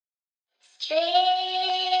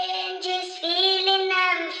Strangest feeling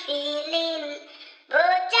I'm feeling,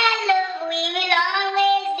 but I love we will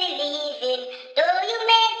always believe in. Though you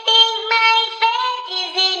may think my faith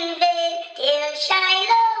is in vain, till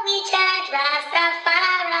Shiloh we chant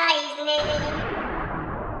Rastafari's name.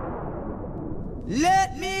 Let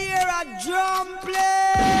me hear a drum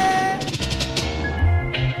play.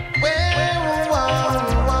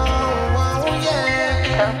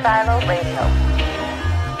 So Shiloh Radio.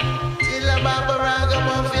 Baba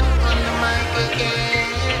Ragamuffin on the mic again.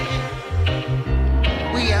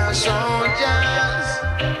 We are soldiers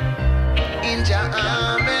in your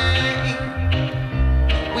army.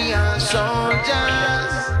 We are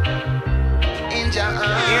soldiers in your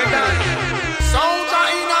army. Soldier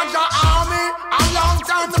in your army. A long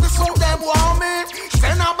time to be so them want me.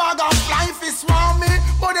 Send a bag of life is want me,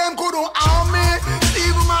 but them couldn't harm me.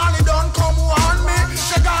 Steve Marley don't come on me.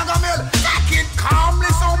 Gargamel, take it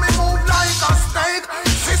calmly, so me move like a snake.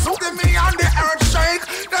 Sister me and the earth shake.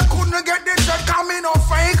 They couldn't get the check, cause me no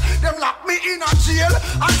fake. Them lock me in a jail,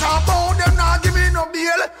 and talk about them not give me no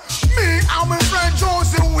bail. Me and my friend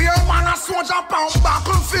Josie Wheel, man a soldier pound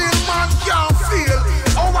battlefield, man can't feel.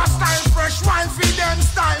 Our style fresh, wine feed them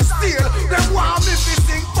style steel. Them want me to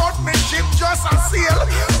sing, but me ship just a sail.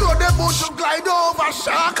 So they bout to glide over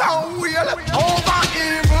shark and whale. Over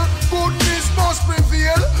evil, goodness must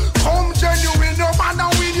prevail. Come genuine, no matter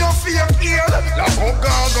with your fake heel. Like a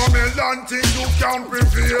Gargamel and think you can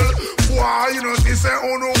prevail. Why you know see say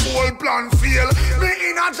oh no whole plan fail. Me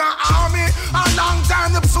in a army, a long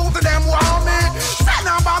time the suit of them want me. Send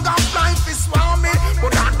a bag of flying fish want me,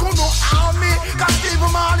 but that could no harm me. Cause Steve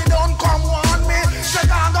Marley don't come want me. Say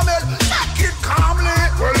Gargamel, take it calmly.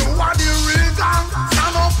 Well you are the real gang,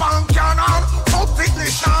 stand up and cannon. So thick the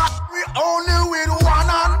shot, we only with one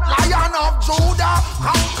hand. Lion of Judah,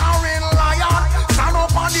 conquering lion. Stand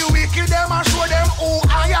up on the wicked, them and show them who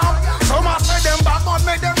I am. Some a say them bad, but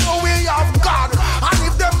make them know we have God. And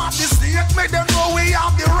if them have the snake, make them know we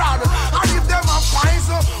have the rod. And if them have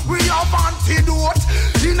poison, we have antidote.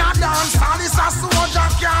 In a dance, and it's a soldier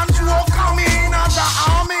can't joke. Come in as the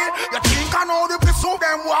army. You think I know the people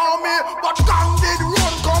them want me, but gang did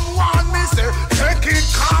run, come want me. Say, take it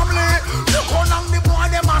calmly. Look how long the boy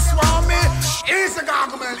them a swarm me. Easy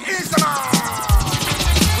Gargamel, easy man.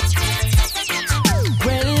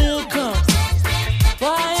 Welcome.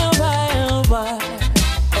 Why, oh, why, oh, why?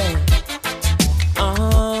 Hey.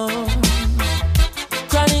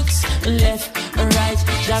 Chronics, left and right.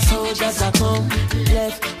 Just soldiers are come,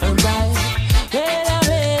 left and right. Bella,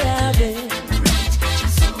 bella, bella.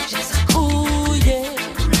 Ooh,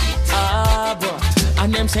 yeah. Ah, boy.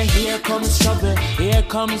 And them say, here comes trouble, here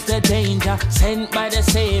comes the danger. Sent by the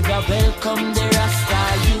Savior, welcome the Rasta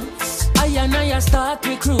youths. I and I start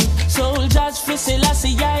recruit soldiers for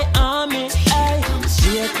Selassie army. Aye.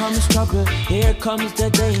 Here comes trouble, here comes the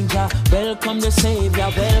danger. Welcome the Savior,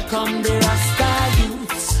 welcome the Rasta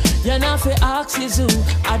youths. You're not for axes who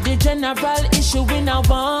at the general issue in a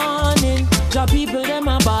warning. Job people them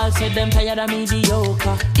a ball, said them tired of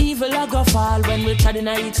mediocre. Evil a go fall when we tried in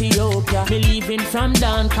Ethiopia. Believing from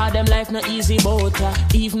down, cause them life not easy boat.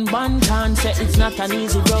 Even one can say it's not an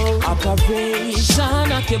easy road.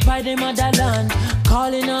 Operation occupy the motherland,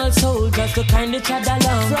 calling all soldiers to kind of trod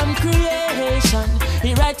along. From creation,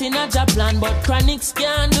 he writing a job plan, but Chronics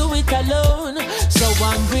can't do it alone. So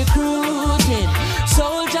I'm recruiting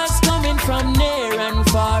soldiers coming from near and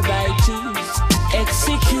far. I choose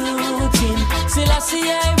executing Selassie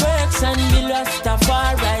works and the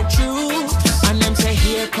Rastafari true. And them say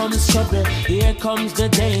here comes trouble, here comes the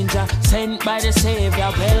danger. Sent by the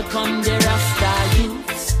Savior, welcome the Rasta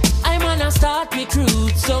youths. I'm gonna start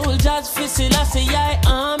recruit soldiers for Selassie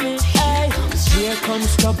army. Aye. Here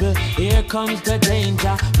comes trouble, here comes the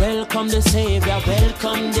danger. Welcome the Savior,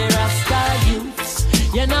 welcome the Rasta youths.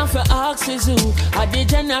 You're not for axes who are the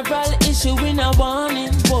general issue in a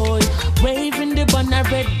warning, boy. Waving the banner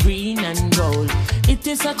red, green and gold. It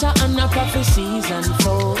is such a honor prophecies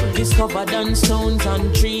unfold. Discovered on stones,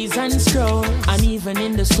 on trees and scroll. And even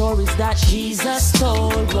in the stories that Jesus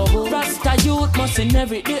told. Rasta youth must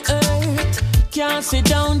inherit the earth. Can't sit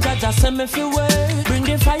down, Jaja send me for work. Bring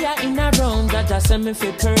the fire in a round, Jaja send me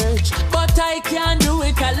for purge. But I can't do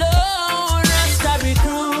it alone. Rasta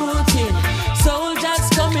recruiting soldiers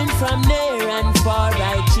coming from near and far.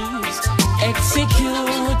 I choose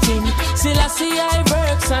executing Selassie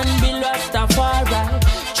works and be Rastafari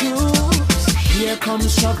choose. Here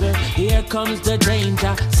comes trouble, here comes the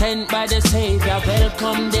danger. Sent by the Savior,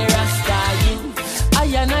 welcome the Rasta youth. I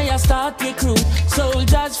and I start recruit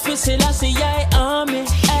soldiers for Selassie army.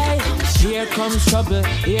 Aye. Here comes trouble,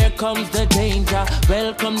 here comes the danger.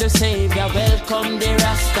 Welcome the savior, welcome the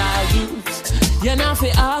Rasta youth. You know fi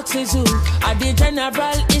ask is who are the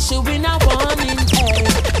general issue in a warning. Hey.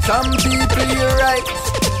 Some people you're right,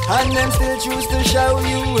 and them still choose to show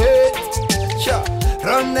you hate. Sure,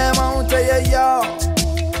 run them out of your yard.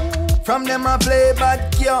 From them I play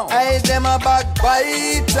bad game, I them a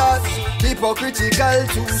backbiters. Hypocritical,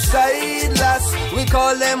 two-sideless. We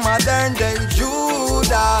call them modern day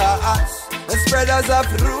Judas, the spreaders of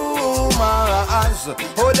rumors.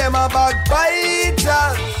 Oh, them a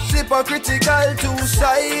backbiters. Hypocritical,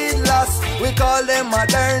 two-sideless. We call them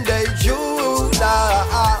modern day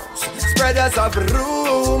Judas, spreaders of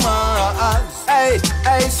rumors. Hey,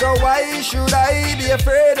 hey, so why should I be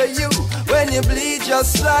afraid of you when you bleed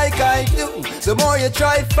just like I do? The more you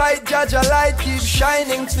try fight, judge a light keeps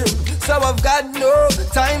shining through. So I've got no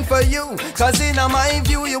time for you, cause in my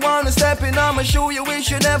view you wanna step in on my shoe. You wish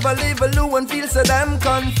you never leave a loo and feel so damn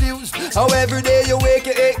confused. How every day you wake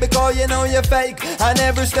you ache because you know you're fake, and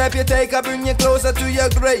every step you take I bring you closer to your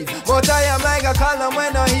grave. But I am like a column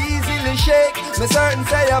when I easily shake. Me certain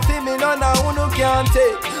say I feel me none of who no can't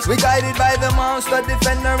take. We guided by the monster,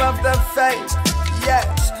 defender of the faith.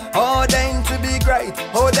 Yes, ordained to be great.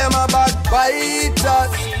 Oh, them a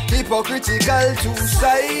backbiters. Hypocritical,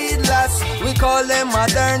 two-sideless. We call them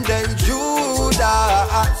modern day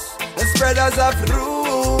Judas, the spreaders of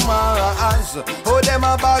rumors. Oh, them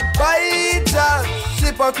a backbiters.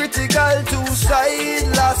 Hypocritical,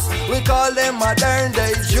 two-sideless. We call them modern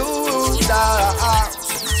day Judas,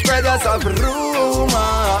 spreaders of rumors.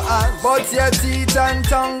 But your teeth and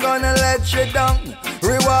tongue gonna let you down.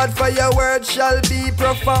 Reward for your words shall be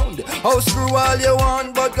profound. Oh, screw all you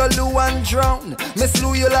want, but go loo and drown. Me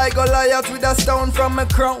slew you like Goliath with a stone from a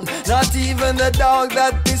crown. Not even the dog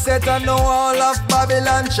that is set on the wall of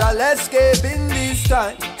Babylon shall escape in this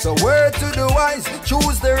time. So word to the wise,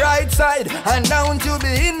 choose the right side, and don't you be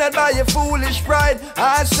hindered by your foolish pride.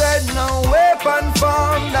 I said no weapon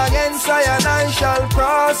formed against I shall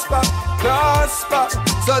prosper, prosper.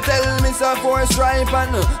 So tell me some force ripe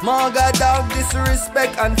and Marga dog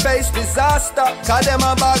disrespect and face disaster. Cause them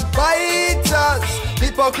a backbiters,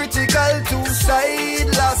 hypocritical,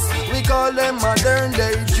 two-sideless. We call them modern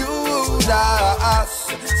day Judas,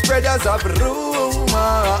 spreaders of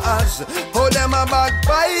rumors. Oh, them a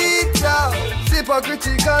backbiters,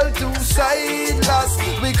 hypocritical, two-sideless.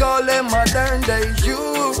 We call them modern day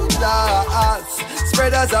Judas,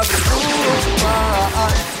 spreaders of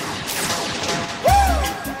rumors.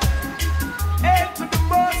 Hail to the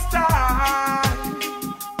Most High,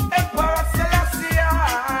 Emperor Selassie.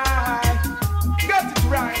 Get it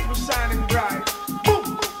right, we're shining bright. Boom.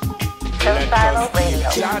 Let us give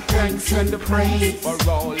God thanks and the praise for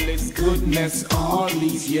all His goodness all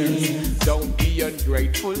these years. Don't be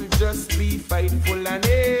ungrateful, just be faithful and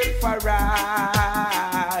hail for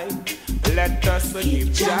right. Let us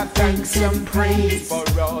give God thanks and praise for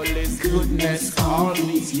all His goodness all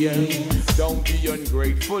these years. Don't be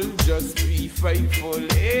ungrateful, just be faithful,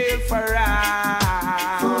 hail for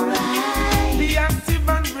right. Be active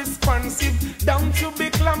and responsive, don't you be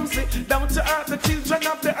clumsy. Don't you hurt the children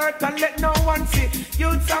of the earth and let no one see.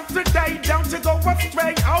 Youth have to die, don't you go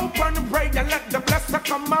astray. Open and pray and let the blessing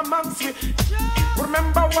come amongst me.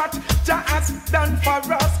 Remember what Jah has done for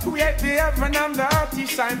us. Create the heaven and the earth, He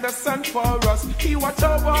shine the sun for us. He watch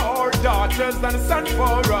over our daughters and son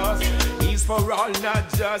for us. He's for all, not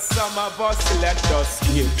just some of us. Let us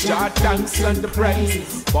give Jah thanks and the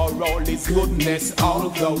praise for all His goodness all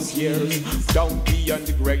those years. Don't be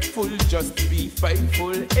ungrateful, just be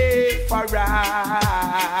faithful, hey, for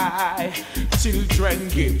right. Children,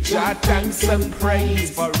 give Jah thanks and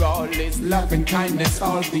praise for all His love and kindness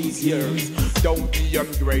all these years. Don't be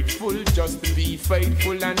ungrateful, just be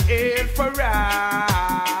faithful and hail for right.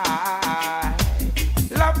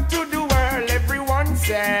 Love to the world, everyone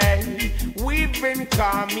say. We've been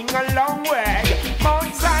coming a long way.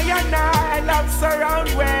 Mount Zion, I love surround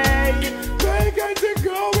way. They get it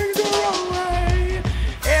going the wrong way.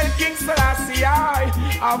 El King Selassie,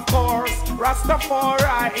 of course.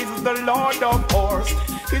 Rastafari is the Lord of Horse.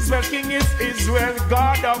 Israel King is Israel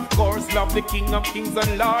God, of course. Love the King of Kings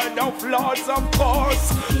and Lord of Lords, of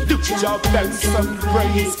course. Do job thanks and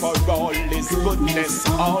praise for all His goodness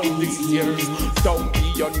all these years. Don't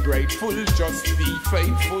be ungrateful, just be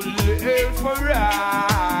faithful, hail for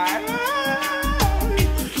right.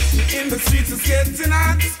 In the streets it's getting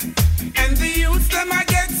hot, and the youths them I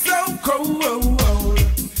get so cold.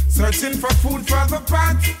 Searching for food for the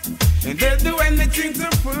pot, and they'll do anything to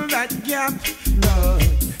fill that gap. Lord,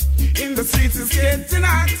 in the streets it's getting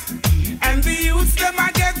hot, and the youths them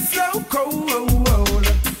I get so cold.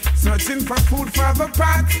 searching for food for the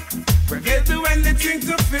pot, where they do anything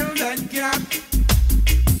to fill that gap.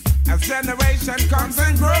 As generation comes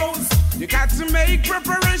and grows, you got to make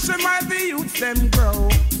preparation while the youths them grow.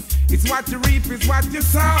 It's what you reap, it's what you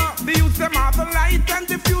sow. The youths them are the light and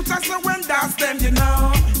the future, so when that's them, you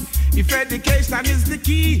know. If education is the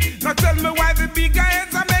key, now tell me why the big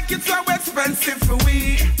guys are make it so expensive for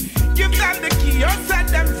we. Give them the key or set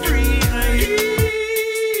them free.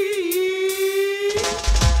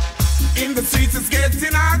 In the streets it's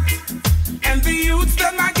getting hot, and the youths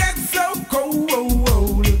them I get so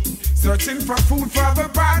cold. Searching for food for the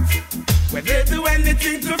pot, where they do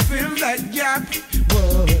anything to fill that gap.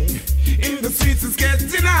 Boy, in the streets it's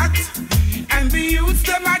getting hot, and the youths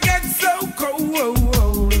them I get so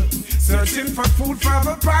cold. Searching for food for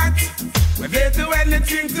the pot, where they do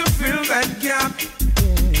anything to fill that gap.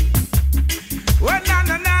 Oh, na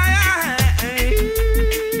na na,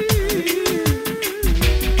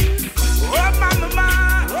 oh mama,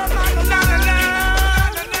 oh mama, na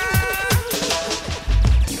na na.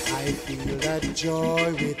 I feel that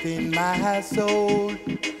joy within my soul,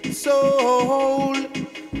 soul,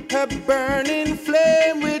 a burning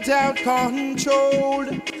flame without control.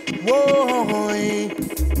 Whoa,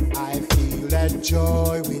 I feel that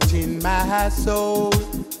joy within my soul.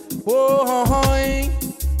 Whoa,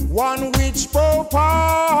 one which Pope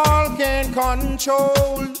Paul can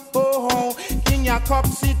control. Oh, King Jacob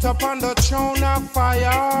sit upon the throne of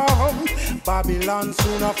fire. Babylon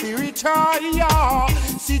soon of he retire.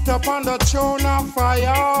 Sit upon the throne of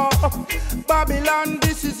fire. Babylon,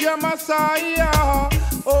 this is your Messiah.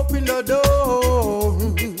 Open the door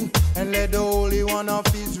and let the Holy One of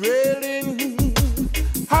Israel in.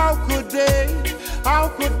 How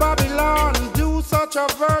could Babylon do such a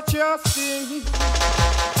virtuous thing?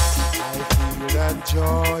 I feel that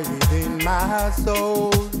joy within my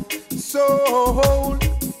soul, soul,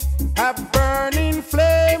 a burning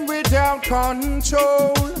flame without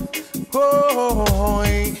control. Oh,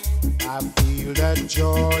 I feel that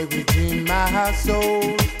joy within my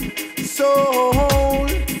soul, soul,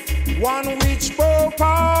 one which Pope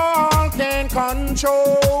Paul can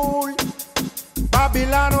control.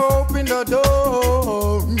 Babylon open the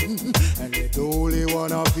door and let the Holy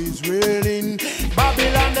One of Israel in.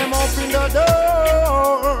 Babylon them open the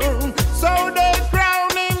door, so they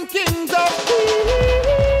crowning kings of kings.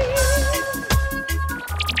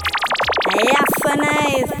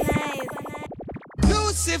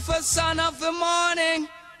 Lucifer, son of the morning,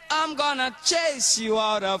 I'm gonna chase you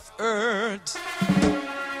out of earth.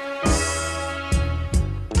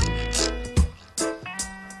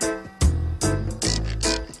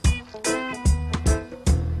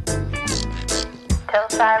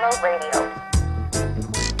 Silo Radio.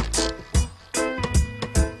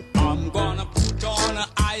 I'm gonna put on an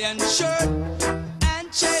iron shirt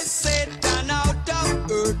and chase Satan out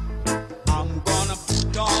of earth. I'm gonna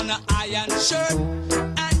put on an iron shirt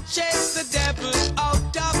and chase the devil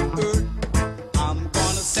out of earth. I'm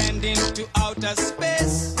gonna send him to outer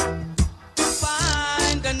space to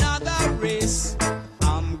find another race.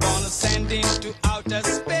 I'm gonna send him to outer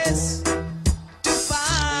space to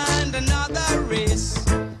find another race.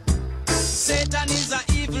 Satan is a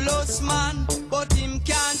evilous man, but him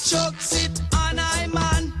can't choke sit on I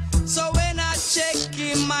man. So when I check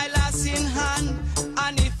him, my lass in hand,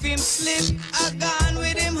 and if him slip, I gone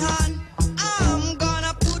with him hand. I'm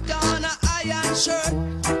gonna put on an iron shirt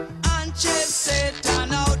and chase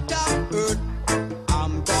Satan out of earth.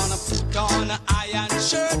 I'm gonna put on an iron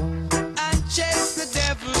shirt and chase the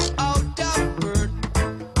devil out of earth.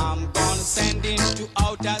 I'm gonna send him to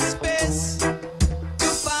outer space to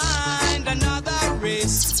find another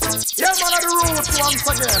race. Yeah, man, of the roots once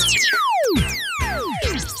again.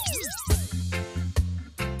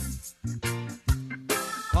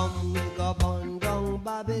 Come we go burn down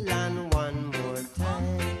Babylon one more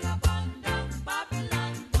time.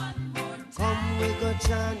 Come we go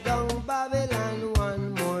chant down Babylon one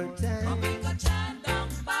more time.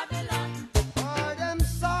 Oh, them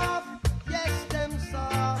soft, yes, them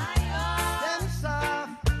soft. Them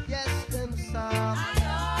soft, yes, them soft.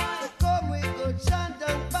 So come we go chant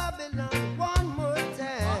down Babylon one more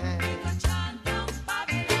time.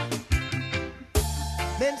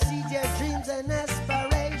 Men see their dreams and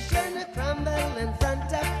aspiration crumble in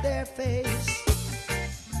front of their face,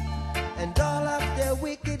 and all of their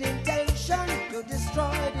wicked intention to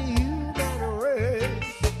destroy the human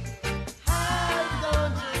race. How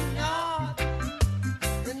don't you know?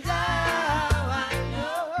 And how I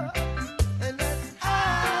know, and that's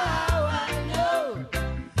how I know.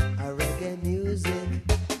 A reggae music,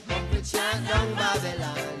 come to chant down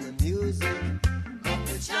Babylon. The music, come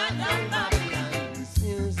to chant down Babylon. This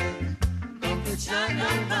music.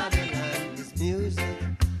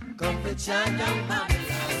 the child of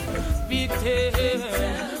Babylon.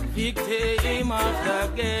 Victim of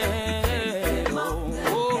the ghetto.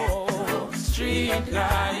 Street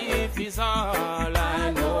life is all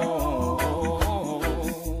I know.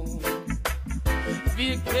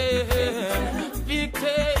 Victim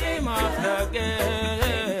of the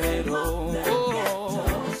ghetto.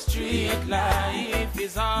 Street life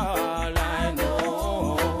is all I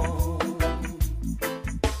know.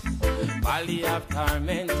 Valley of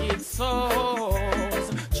tormented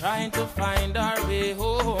souls, trying to find our way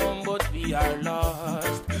home, but we are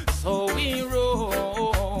lost. So we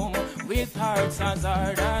roam with hearts as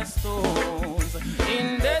hard as stones.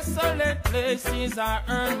 In desolate places I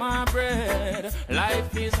earn my bread.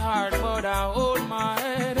 Life is hard but I hold my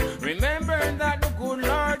head. Remember that the good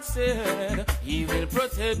Lord said He will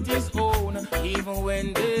protect His own even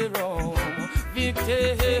when they roam.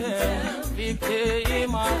 Victim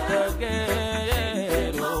of the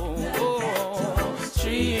ghetto.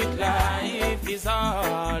 Street life is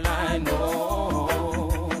all I know.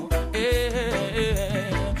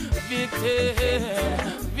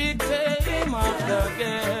 Victim of the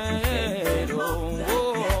ghetto.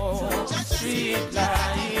 Street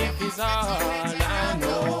life is all I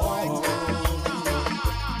know.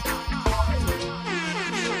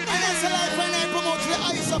 And that's a life when I promote the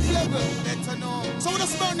highest of level. Better know. So we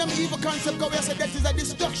just burn them evil concept because we say that is a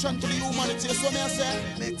destruction to the humanity. So me I say,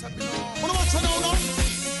 better know. What about you now?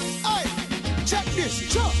 Hey, check this,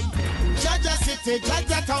 check. Jaja City,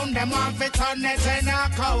 Jaja Town, them want to turn it in a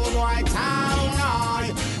cowboy town.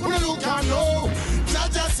 When you look and know,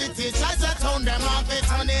 Jaja City, Jaja Town, them want to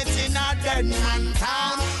turn it in a dead man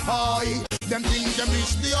town. Them think them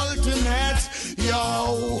reach the ultimate,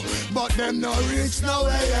 yo, but them no reach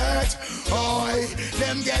nowhere yet.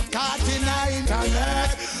 Them get caught in the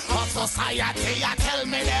internet of society. I tell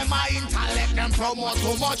me them a intellect, them promote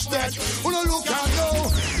too much debt. When you look and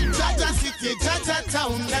know, Jaja City, Jaja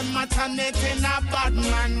Town, them a turn it in a bad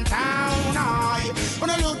man town. When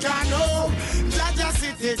you look and know, Jaja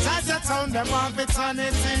City, Jaja Town, them want to turn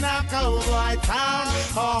it in a cowboy town.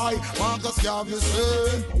 Marcus Garvey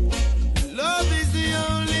say, love is the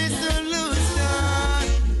only solution.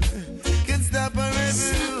 Can stop a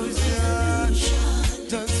revolution.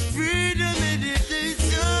 Just freedom,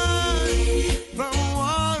 meditation from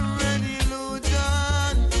war and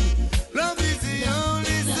illusion. Love is the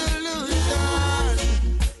only solution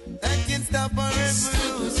that can stop a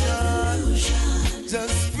revolution.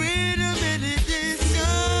 Just freedom,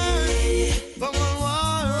 meditation from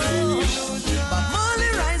war and illusion. But Molly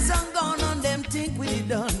rise and gone on them think we it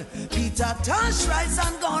done. Peter Tosh rise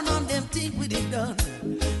and gone on them think we it done.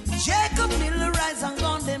 Jacob Miller rise and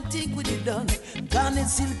gone them think we it done. Garnet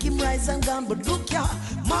Silkim rise and gone, but look ya,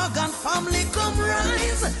 Morgan family come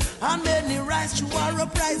rise. And many rise to our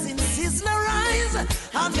uprising, Sizzler rise.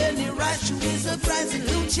 And many rise to his uprising,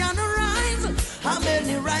 Luciano rise. And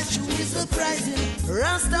many rise to his uprising,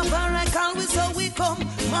 Rastafari call we so we come.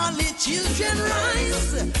 Mali children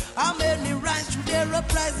rise. And many rise to their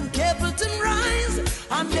uprising, Capleton rise.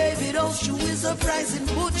 And David Oshu is uprising,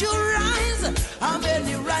 would you rise? And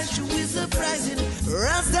many rise to his uprising,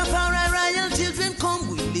 Rastafari royal children come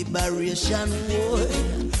with liberation war.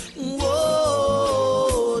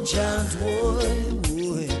 Whoa, chant war,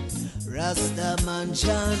 Rasta man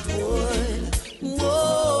chant war.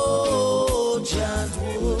 Whoa, chant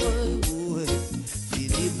war, the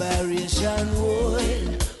liberation war.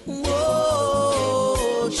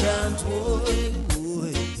 Whoa, chant war,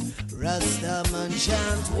 Rasta man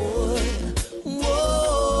chant war.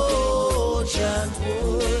 Whoa, chant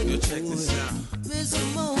war. You check this now.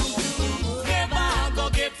 Never go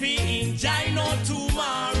get fi enjoy no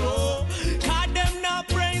tomorrow. Cause them no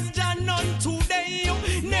praise Jah none today.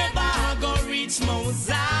 Never go reach Mount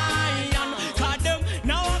Zion. Cause them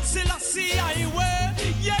now Selassie highway.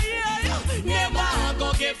 Yeah. Never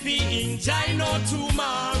go get fi enjoy no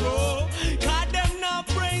tomorrow. Cause them no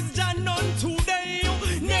praise Jah none today.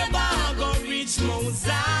 Never go reach Mount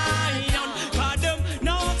Zion. Cause them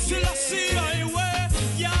now Selassie highway.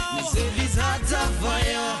 This heart of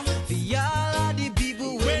fire for all of the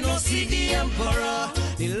people who no see the emperor.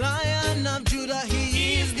 The Lion of Judah,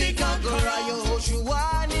 he is the conqueror.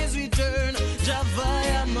 Yehoshua on his return,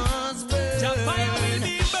 Javaya must burn. Javaya will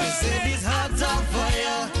be burned. This heart of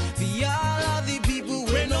fire for all of the people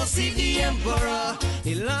who no see the emperor.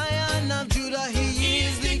 The Lion of Judah, he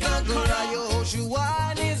is the conqueror.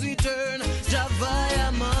 Yehoshua on his return,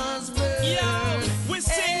 Javaya must burn. Yo, we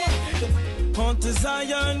sing. On to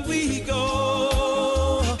Zion we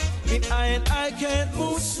go. I can't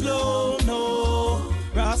move slow, no.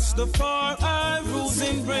 Rastafari rules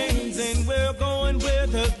and reigns, and we're going where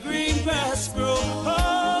the green grass grow.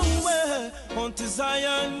 On to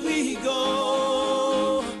Zion we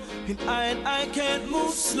go. And I can't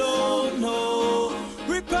move slow, no.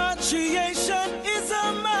 Repatriation is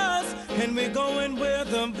a must, and we're going where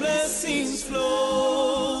the blessings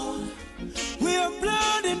flow. We are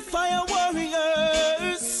blood and fire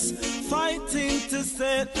warriors, fighting to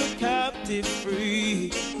set the captive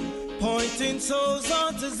free, pointing souls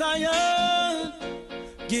onto Zion.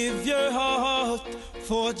 Give your heart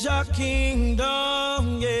for Jah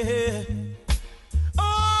kingdom, yeah.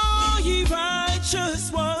 Oh, ye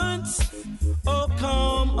righteous ones, oh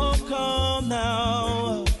come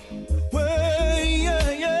now. Well, yeah.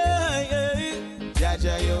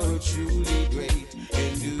 Jah, you're truly great,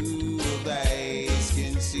 and who of eyes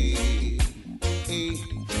can see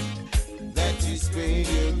that you spread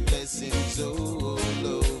your blessings all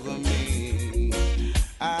over me.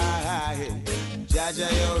 Jah,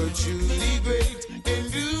 you're truly great,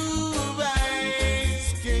 and who of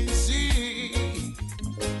eyes can see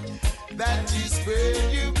that you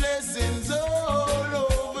spread your blessings all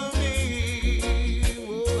over me.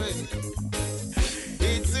 Oh,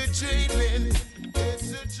 it's a trade-in.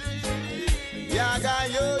 Yaga,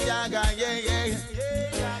 yo, yaga, yeah.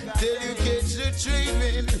 Till you catch the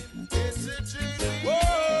treatment. It's a treatment.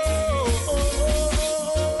 Whoa,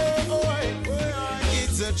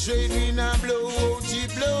 it's a treatment. I blow, won't you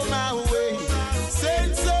blow my way?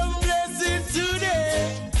 Send some blessing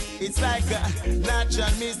today. It's like a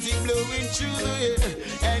natural mystic blowing through the air,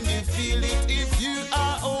 and you feel it if you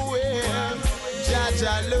are aware.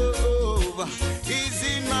 Jah love is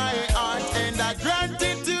in my heart, and I grant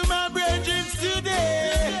it to my brethren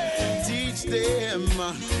today. Teach them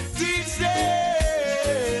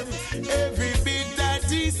every bit that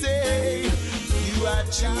he say. You are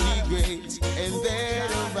truly great, and that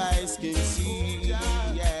of eyes can see.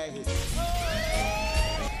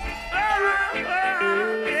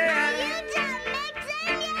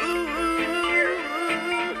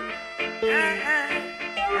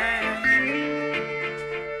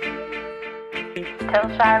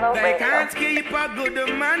 They can't keep a good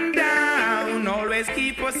man down. Always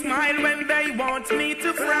keep a smile when they want me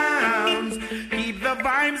to frown. Keep the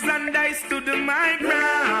vibes and I stood my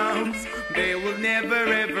ground. They will never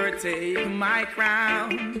ever take my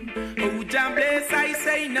crown. Oh, Jah bless, I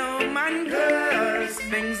say no man curse.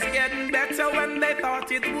 Things getting better when they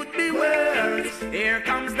thought it would be worse. Here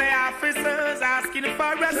comes the officers asking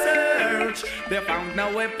for a search. They found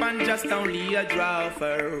no weapon, just only a draw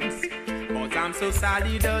first. But I'm so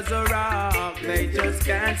solid as a rock, they just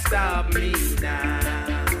can't stop me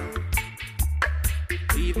now.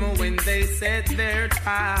 Even when they set their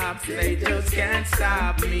traps, they just can't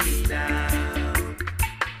stop me now.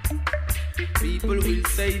 People will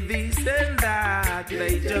say this and that,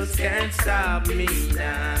 they just can't stop me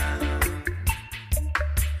now.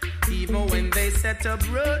 Even when they set up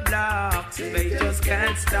roadblocks, they just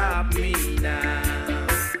can't stop me now.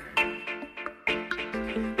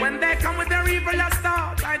 When they come with their evil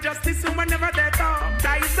thoughts, I just listen whenever they talk.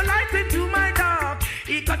 That is the light into my dark.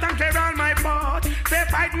 He cut and clear all my path. They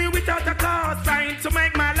fight me without a cause, trying to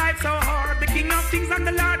make my life so hard. The King of Kings and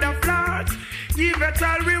the Lord of Lords, give it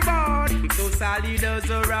all reward. I'm so solid as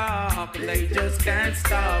a rock, they just can't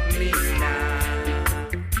stop me now.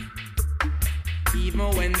 Even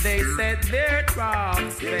when they set their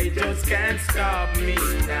traps, they just can't stop me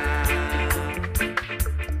now.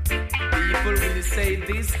 People will say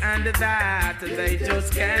this and that, they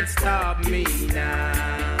just can't stop me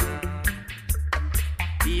now.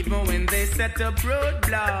 Even when they set up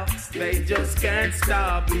roadblocks, they just can't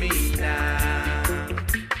stop me now.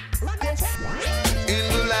 In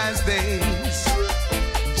the last days,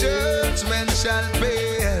 judgment shall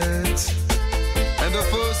pass, and the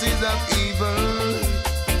forces of evil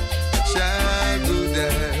shall go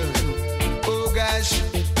down. Oh gosh,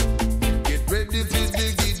 get ready for the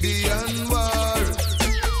Gideon war.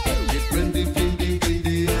 Get ready for the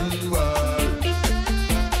Gideon war.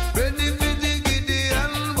 Ready for the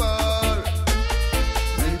Gideon war.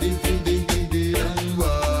 Ready for the Gideon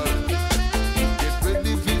war. Get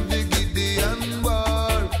ready for the Gideon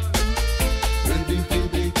war. Ready for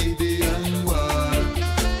the Gideon war.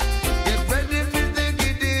 Get ready for the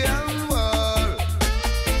Gideon war.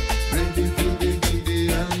 Ready for the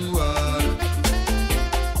Gideon war.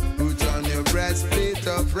 Put on your breastplate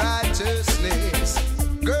of righteousness,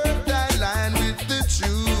 gird thy line with the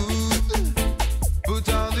truth. Put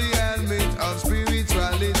on the helmet of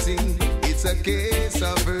spirituality, it's a case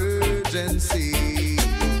of urgency.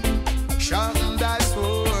 Sharpen thy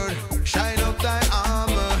sword, shine up thy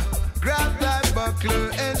armor, grab thy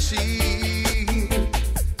buckler and shield.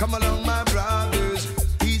 Come along, my brothers,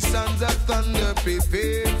 ye sons thunder,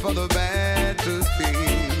 prepare for the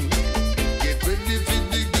battlefield. Get ready for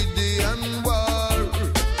the Gideon war.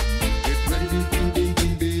 Get ready for the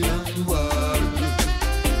Gideon war.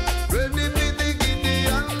 Ready for the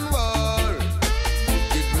Gideon war.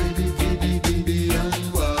 Get ready for the Gideon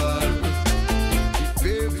war.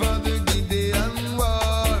 Prepare for the Gideon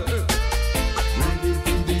war. Ready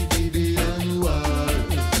for the Gideon war.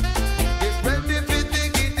 Get ready for the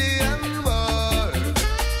Gideon war.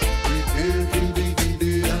 Prepare for the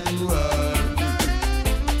Gideon war.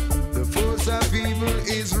 The force of evil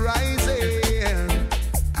is rising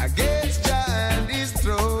against Jah and his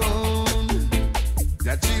throne.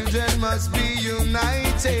 The children must be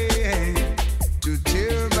united to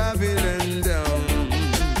tear Babylon down.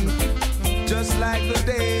 Just like the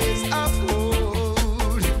days of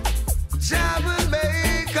old, Jah will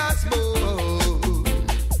make us bold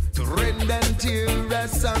to rend and tear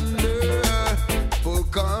asunder four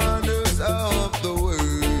corners of the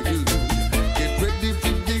world. Get ready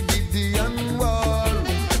for the Gideon war.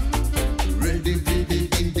 Ready for the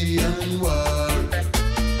Gideon war.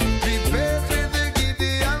 Prepare for the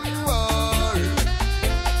Gideon war.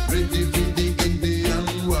 Ready for the Gideon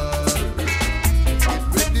war. Get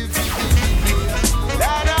ready for the Gideon war.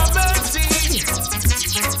 Lord of mercy.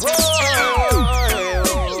 Whoa.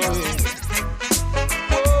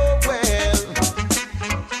 Oh, well.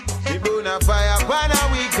 We burn a fire upon a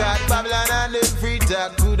week at Babylon and them free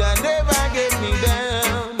talk coulda never get me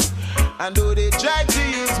down. And though they try to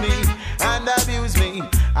use me and abuse me,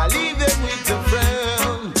 I leave them with a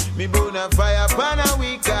frown. Me burn a fire upon a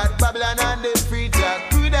week at Babylon and them free talk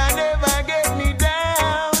coulda never get me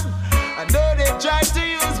down. And though they try to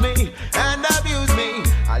use me and abuse me,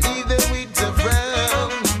 I leave them with a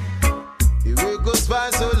frown. The work goes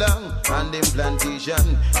for so long on them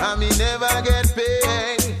plantation, and me never get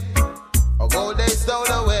paid. Or gold they stole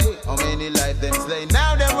away, how many life them slay.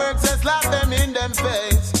 Now them works and slap them in them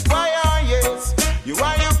face. Why are yes, you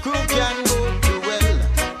and your crew can go to well.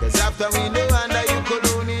 Cause after we know under your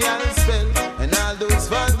colonial spell, and all those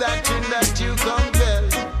false doctrine that you compel.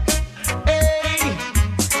 Hey,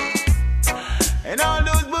 and all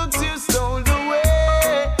those books you stole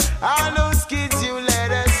away, all those kids you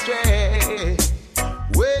led astray.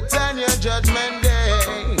 Wait on your judgment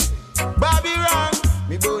day. Bobby wrong,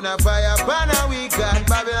 me burn a fire upon a week at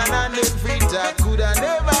Babylon and them free talk coulda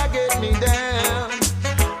never get me down.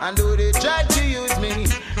 And though they try to use me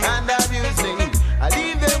and abuse me, I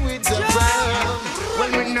leave them with the frown.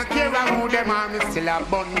 Well, me no care who them are, me still a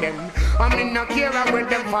bun them. I me no care where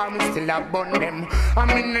them for, me still a bun them. I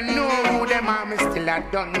me no know who them are, me still a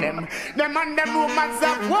done them. Them and them rumors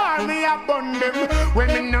of war, me a bun them. Well,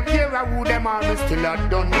 me no care who them are, me still a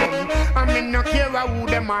done them. I me no care who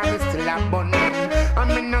them are, me still a bun them. I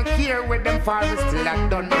me no care where them for, me still a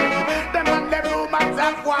done them. Them and them rumors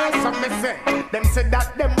of war, so me say. Them say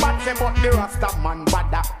that them bad say but the Rasta man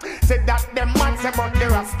bada. Say that them man say but the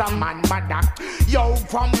Rasta man bada. Yo,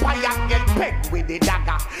 vampire get pegged with the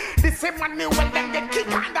dagger. The same money when them get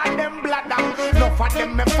kicked under them bladder. Enough of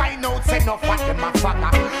them me find out, say enough of them a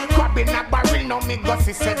fagger. Grabbing a barrel, no me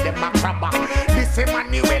gossip, say them a crabber. The same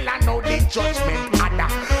money well I know the judgment adder.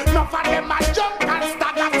 Enough of them a junk and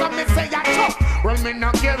stagger, so me say a chop. Well, me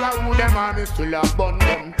no care who them are, me still a bun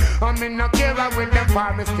them. I me no care with them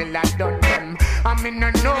for, me still a done them. I me no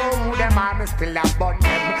know who them are, me still a bun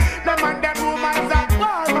them. Them and them rumors a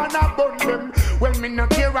war, man a bun them. Well, me no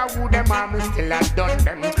care who them are, me still a done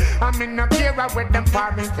them. I me no care with them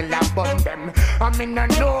for, me still a bun them. I me no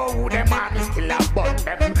know who them are, me still a bun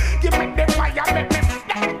them. Give me the fire, let me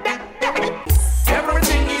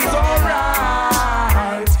Everything is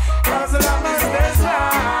alright, as long as there's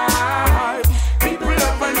life. People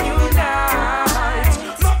love and unite.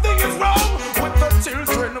 Nothing is wrong with the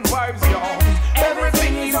children vibes, y'all.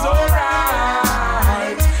 Everything is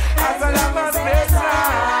alright, as long as there's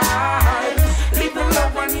life. People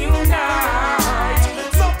love and unite.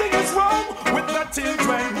 Nothing is wrong with the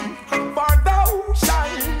children. For thou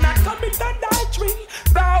shalt not commit adultery,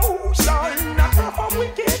 thou shalt not perform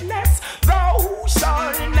wickedness, thou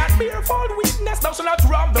shalt not bear false witness, thou shalt not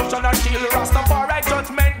rob, thou shalt not kill. Rastafari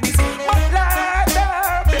judgment this, but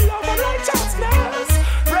rather be love and righteousness.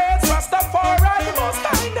 Praise Rastafari most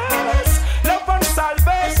kindness. Love and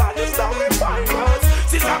salvation is how we find us.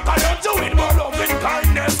 Since I cannot do it more love and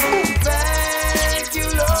kindness. Thank you,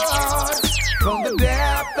 Lord, from the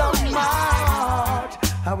depth of my heart.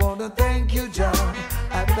 I want to thank you, John.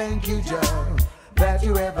 I thank you, John, that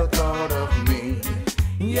you ever thought of me.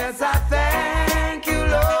 Yes, I thank you,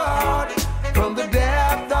 Lord, from the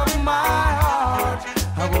depth of my heart.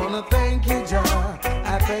 I want to thank you, John.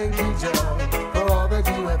 I thank you, John, for all that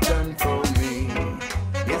you have done for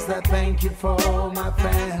thank you for my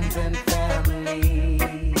friends and family.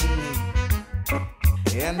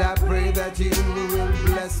 And I pray that you will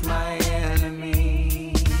bless my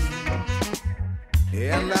enemy.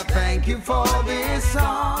 And I thank you for this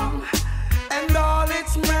song and all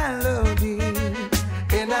its melody.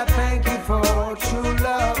 And I thank you for true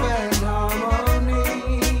love and harmony.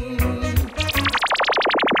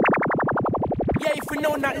 Yeah, if we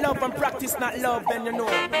know not love and practice not love, then you know.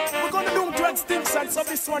 We're gonna do drugs, things, and so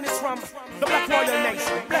this one is from the Black Royal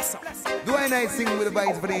Nation. Bless us. Do I nice sing with the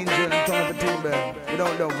vibes for the angel and turn up a timber?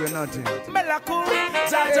 Without love, we're nothing. Melaku,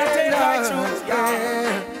 Jaja, take my truth.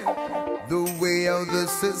 The way how the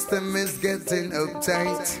system is getting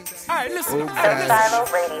uptight. Alright, listen. Silo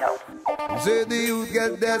Radio. So the youth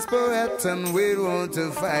get desperate and we want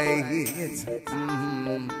to fight.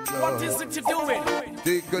 What is it you're doing?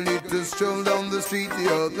 Take a little stroll down the street the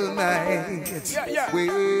other night. Yeah.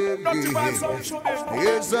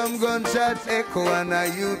 Hear some gunshots echo and a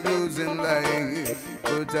youth losing life.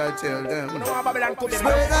 But I tell them,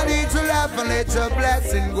 spread a little laugh and let your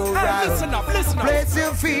blessing go round. Listen up. Place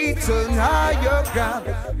your feet on higher ground.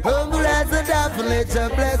 Humble as a dove and let your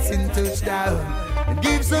blessing touch down. And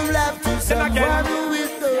give some laugh to someone who is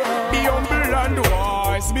the heart. Be humble and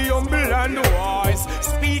wise, be humble and wise.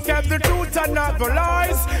 Speak of the truth and not the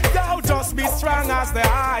lies. Thou just be strong as the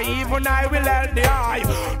eye, even I will help the eye.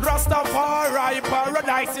 Rastafari,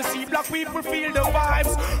 paradise, you see black people feel the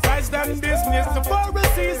vibes. Rise them business, the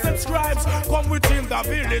Pharisees and scribes. Come within the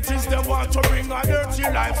villages, they want to bring a dirty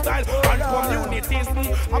lifestyle and communities.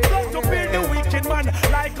 I've got to build the wicked man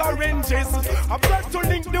like oranges. I've got to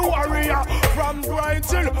link the warrior from Grind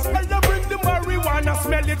Hill. Well, they bring the marijuana,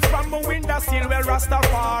 smell it from a window sill. Well,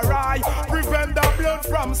 Rastafari, prevent the blood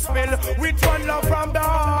from spill. With one love from the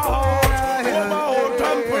heart.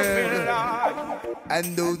 I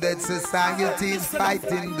know that society is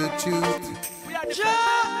fighting the truth.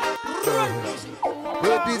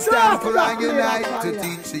 But it's time for I unite to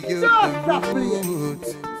teach you the root.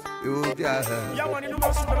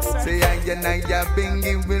 Say I and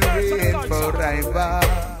Bingy will reign forever,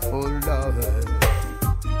 oh Lord.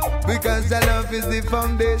 Because the love is the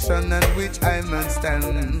foundation on which I must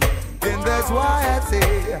stand. And that's why I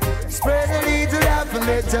say, spread a little love and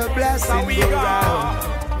let your blessing go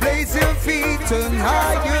round. Place your feet on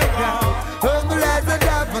higher ground. Humble as a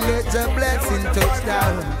dove and let your blessing touch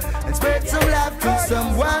down. And spread some love to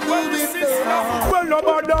someone who is there. Well,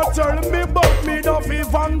 nobody tell me about me, no fi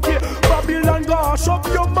vanky. Babylon, gosh, up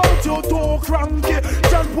your mouth, you too cranky.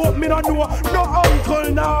 John Pope, me no know, no uncle,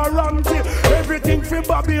 no auntie. Everything for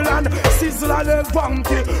Babylon, sizzle and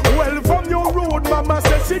vanky. Well, from your road, mama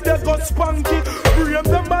says she they got spunky. Brave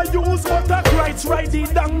them a use, but a Christ ride the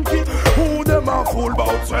donkey. Who them a fool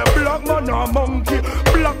about, say black man a monkey.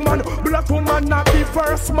 Black man, black woman not the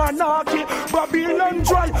first monarchy. Babylon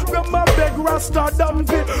dry, them a beg Rasta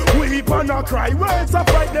dumpy. Weep and a cry, words a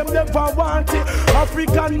fight them never want it.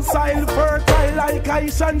 African soil fertile like I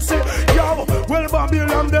and say. Yo, well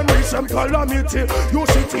Babylon them rich and calamity. You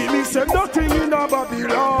see me say nothing in a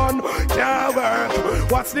Babylon can't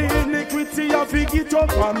work. What's the iniquity of it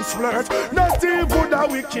up and splurge? Not even the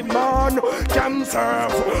wicked man can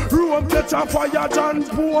serve. Rome catch a fire, John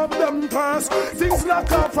pour up them curse. Things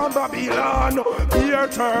like up from Babylon, beer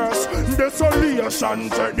thirst, desolation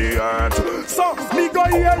to the earth. So me go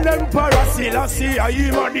hear Emperor Selassie, I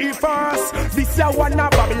am the first. This a one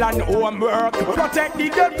of Babylon homework. Protect the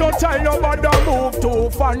ghetto child, nobody move too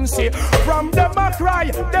fancy. From them a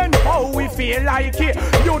cry, then how we feel like it.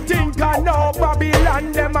 You think I know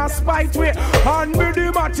Babylon, them a spite we. And with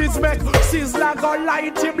the matches make sizzler go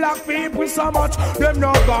light the black people so much. Them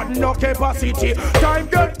no got no capacity. Time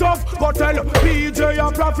get tough, but tell PJ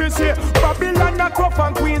a prophecy. Babylon a tough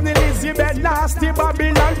and Queen Elizabeth nasty.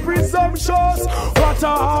 Babylon presumptuous. What a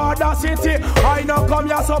harder city. I know come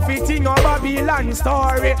here so fitting on Babylon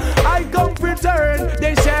story. I come return,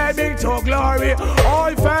 they share me to glory.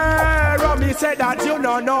 All fair, me said that you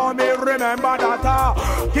don't know me. Remember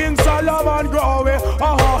that King Solomon growing.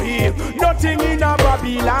 Oh, he nothing in a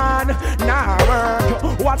Babylon. Nah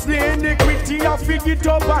work. What's the iniquity of it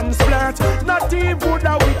up and splurt? Not even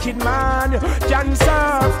the wicked man can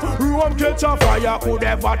serve. Rome catch a fire, could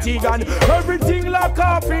have Vatican. Everything lock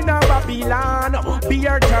up in a Babylon.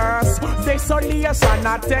 Beer thirst, desolation,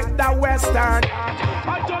 I take the western.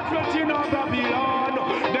 I judgment in a Babylon.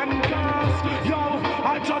 Them cars, yo,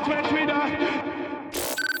 I judgment with a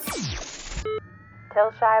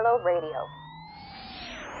Till Shiloh Radio.